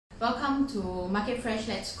Welcome to Market Fresh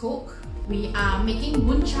Let's Cook. We are making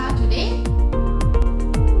Bun Cha today.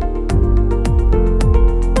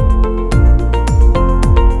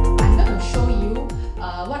 I'm going to show you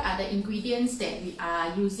what are the ingredients that we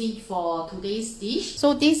are using for today's dish.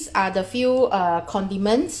 So these are the few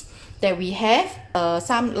condiments that we have.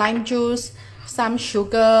 Some lime juice, some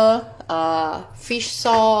sugar, fish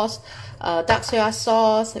sauce, dark soy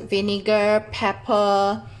sauce, vinegar,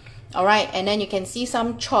 pepper. Alright, and then you can see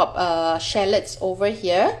some chopped shallots over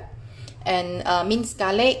here, and minced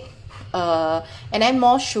garlic, and then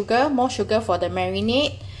more sugar for the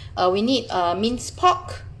marinade. We need minced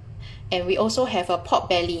pork, and we also have a pork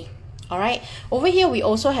belly. Alright, over here we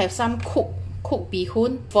also have some cooked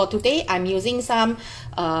bihun. For today, I'm using some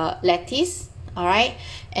lettuce. Alright,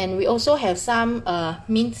 and we also have some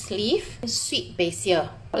minced leaf, sweet basil.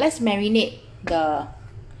 Let's marinate the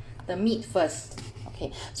meat first.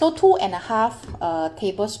 Okay, so 2.5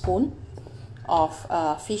 tablespoons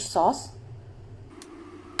of fish sauce.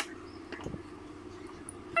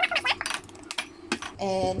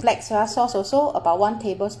 And black soy sauce also, about 1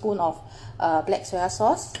 tablespoon of black soy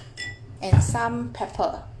sauce. And some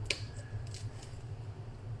pepper.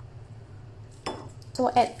 So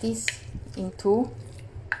add this into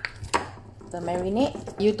the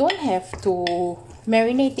marinade. You don't have to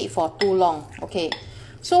marinate it for too long. Okay,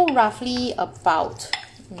 so roughly about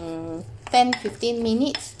 10-15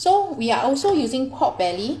 minutes. So we are also using pork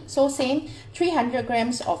belly. So same 300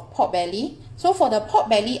 grams of pork belly. So for the pork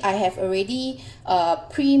belly, I have already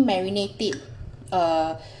pre-marinated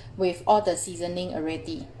with all the seasoning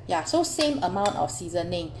already. Yeah, so same amount of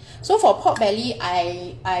seasoning. So for pork belly,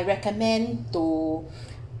 I recommend to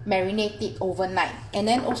marinate it overnight. And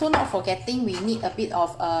then also not forgetting, we need a bit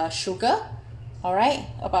of sugar. Alright,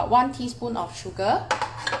 about 1 teaspoon of sugar.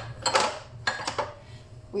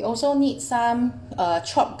 We also need some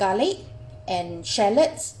chopped garlic and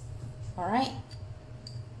shallots. Alright,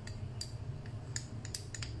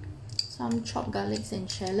 some chopped garlics and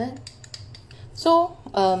shallot. So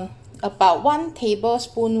about 1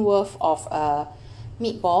 tablespoon worth of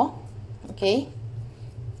meatball. Okay,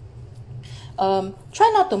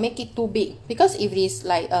 try not to make it too big, because if it is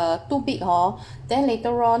like too big, then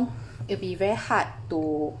later on it'll be very hard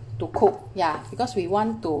to cook. Yeah, because we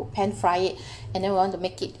want to pan fry it, and then we want to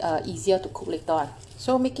make it easier to cook later on.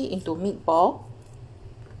 So make it into meatball.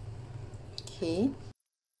 Okay,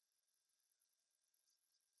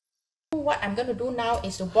 what I'm going to do now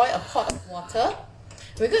is to boil a pot of water.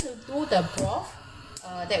 We're going to do the broth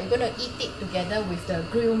that we're going to eat it together with the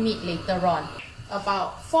grilled meat later on.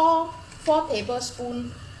 About 4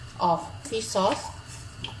 tablespoons of fish sauce,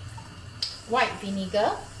 white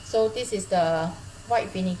vinegar. So this is the white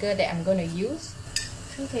vinegar that I'm going to use.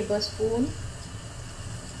 2 tablespoons.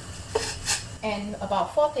 And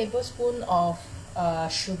about 4 tablespoons of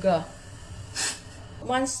sugar.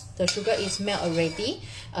 Once the sugar is melt already,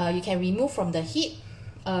 you can remove from the heat.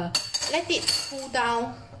 Let it cool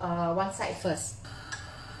down one side first.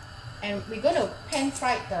 And we're going to pan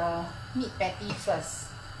fry the meat patty first.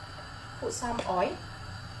 Put some oil.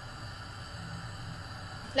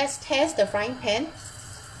 Let's test the frying pan.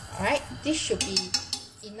 Alright, this should be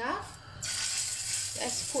enough.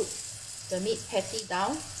 Let's put the meat patty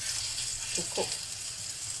down to cook.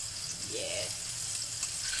 Yes.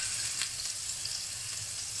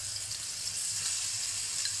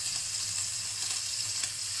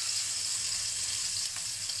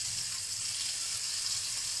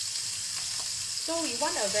 So we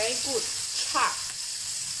want a very good char,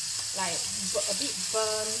 like a bit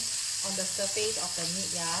burn on the surface of the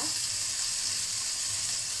meat, yeah.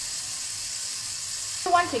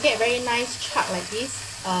 Once you get very nice char like this,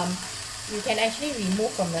 you can actually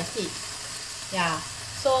remove from the heat. Yeah,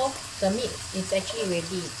 so the meat is actually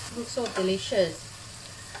ready. Looks so delicious.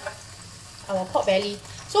 Our pork belly.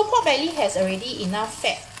 So pork belly has already enough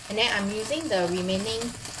fat, and then I'm using the remaining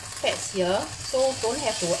fats here, so don't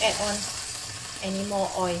have to add on any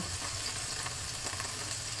more oil.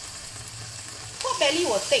 Pork belly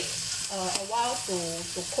will take a while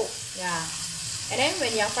to cook. Yeah. And then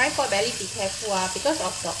when you are frying pork belly, be careful because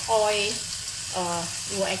of the oil,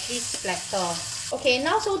 it will actually splatter. Okay,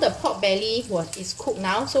 now so the pork belly is cooked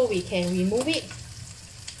now, so we can remove it.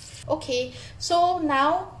 Okay, so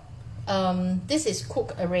now this is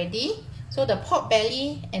cooked already. So the pork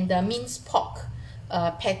belly and the minced pork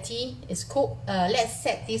patty is cooked. Let's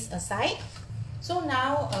set this aside. So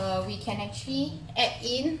now we can actually add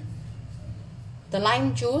in the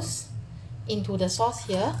lime juice into the sauce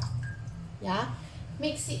here. Yeah,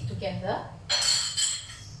 mix it together.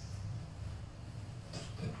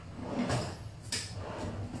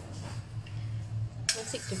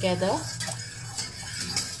 Mix it together.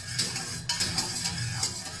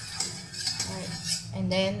 Right, and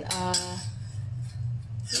then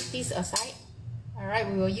keep this aside. Alright,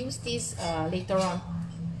 we will use this later on.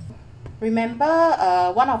 Remember,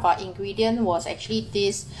 one of our ingredients was actually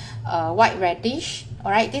this white radish.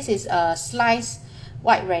 Alright, this is a sliced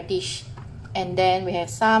white radish. And then we have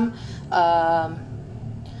some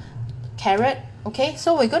carrot. Okay,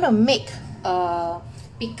 so we're going to make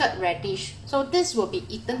pickled radish. So this will be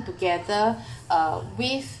eaten together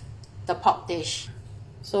with the pork dish.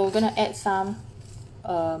 So we're going to add some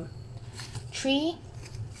 3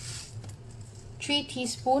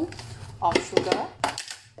 teaspoons of sugar,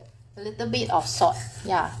 a little bit of salt.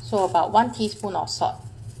 Yeah, so about 1 teaspoon of salt.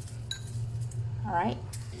 Alright,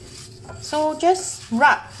 so just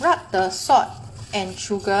rub the salt and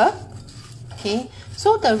sugar, okay,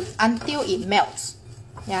 so until it melts.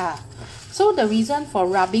 Yeah, so the reason for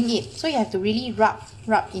rubbing it, so you have to really rub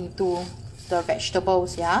into the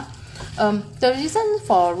vegetables. Yeah, the reason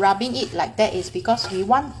for rubbing it like that is because we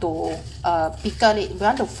want to pickle it. We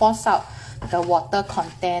want to force out the water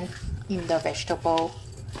content in the vegetable.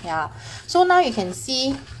 Yeah, so now you can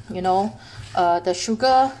see, you know, the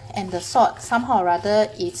sugar and the salt somehow or other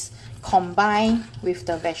is combined with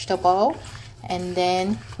the vegetable, and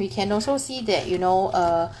then we can also see that, you know,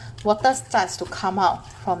 water starts to come out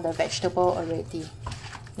from the vegetable already.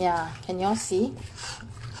 Yeah, can you all see?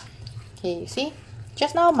 Okay, you see,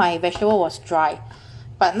 just now my vegetable was dry,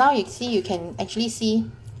 but now you see, you can actually see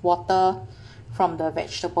water from the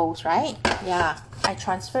vegetables, right? Yeah, I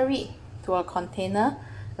transfer it to a container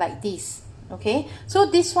like this. Okay, so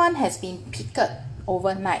this one has been pickled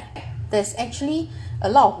overnight. There's actually a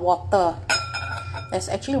lot of water. There's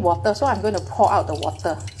actually water, so I'm going to pour out the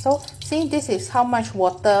water. So see, this is how much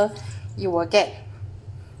water you will get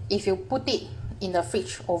if you put it in the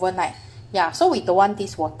fridge overnight. Yeah, so we don't want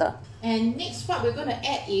this water. And next, what we're going to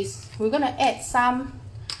add is we're going to add some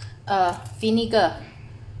vinegar.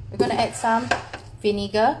 We're going to add some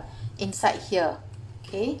vinegar inside here.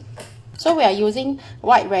 Okay, so we are using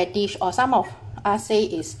white radish, or some of us say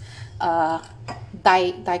is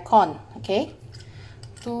daikon. Okay,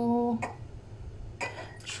 2,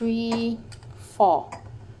 3, 4.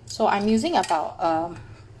 So I'm using about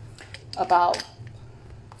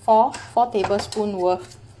 4 tablespoons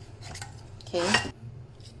worth. Okay.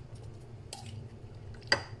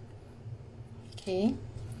 Okay,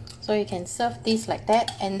 so you can serve this like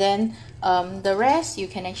that, and then the rest you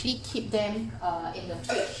can actually keep them in the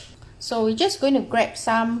fridge. So we're just going to grab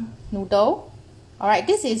some noodle. Alright,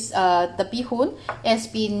 this is the bee hoon. It has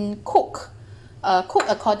been cooked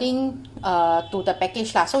according to the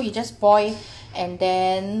package lah. So you just boil, and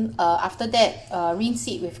then after that rinse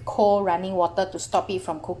it with cold running water to stop it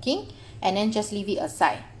from cooking, and then just leave it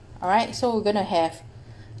aside. Alright, so we're gonna have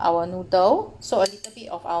our noodle, so a little bit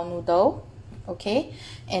of our noodle, okay,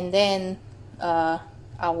 and then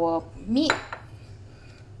our meat.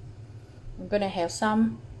 We're gonna have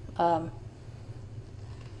some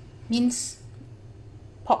minced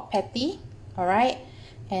pork patty, alright,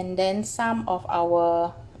 and then some of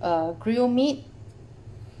our grilled meat,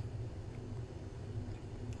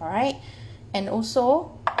 alright, and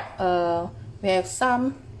also we have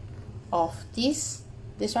some of this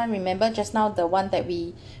one. Remember just now the one that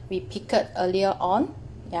we pickled earlier on.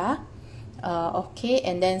 Yeah, okay,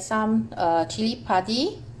 and then some chili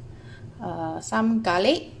padi, some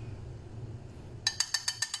garlic,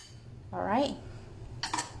 alright,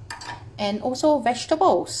 and also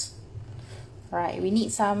vegetables. Right, we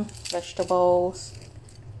need some vegetables,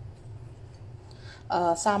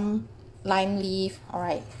 some lime leaf.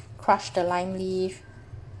 Alright, crush the lime leaf,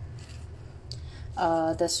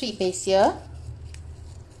 the sweet basil,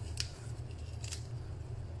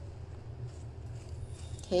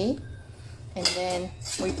 okay, and then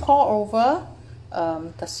we pour over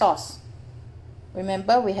the sauce.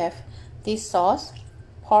 Remember, we have this sauce,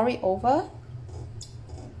 pour it over.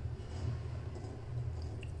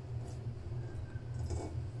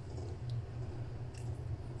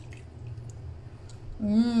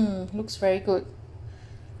 Looks very good.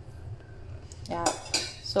 Yeah,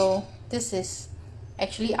 so this is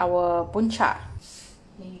actually our Bun Cha.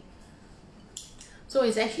 Okay. So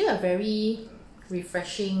it's actually a very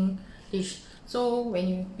refreshing dish. So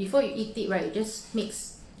when before you eat it, right, you just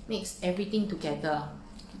mix everything together.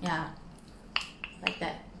 Yeah, like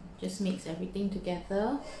that. Just mix everything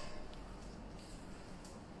together,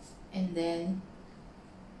 and then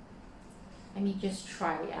let me just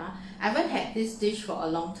try. Yeah, I haven't had this dish for a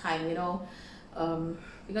long time, you know,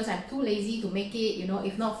 because I'm too lazy to make it. You know,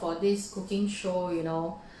 if not for this cooking show, you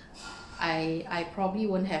know, I probably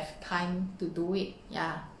won't have time to do it.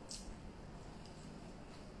 Yeah,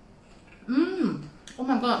 Oh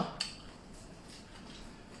my god.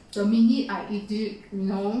 The minute I eat it, you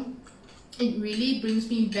know, it really brings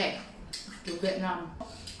me back to Vietnam.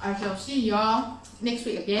 I shall see y'all next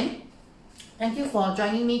week again. Thank you for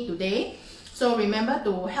joining me today. So remember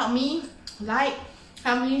to help me like,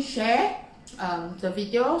 help me share the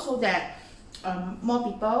video so that more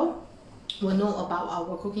people will know about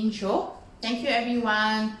our cooking show. Thank you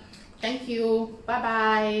everyone. Thank you. Bye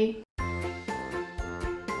bye.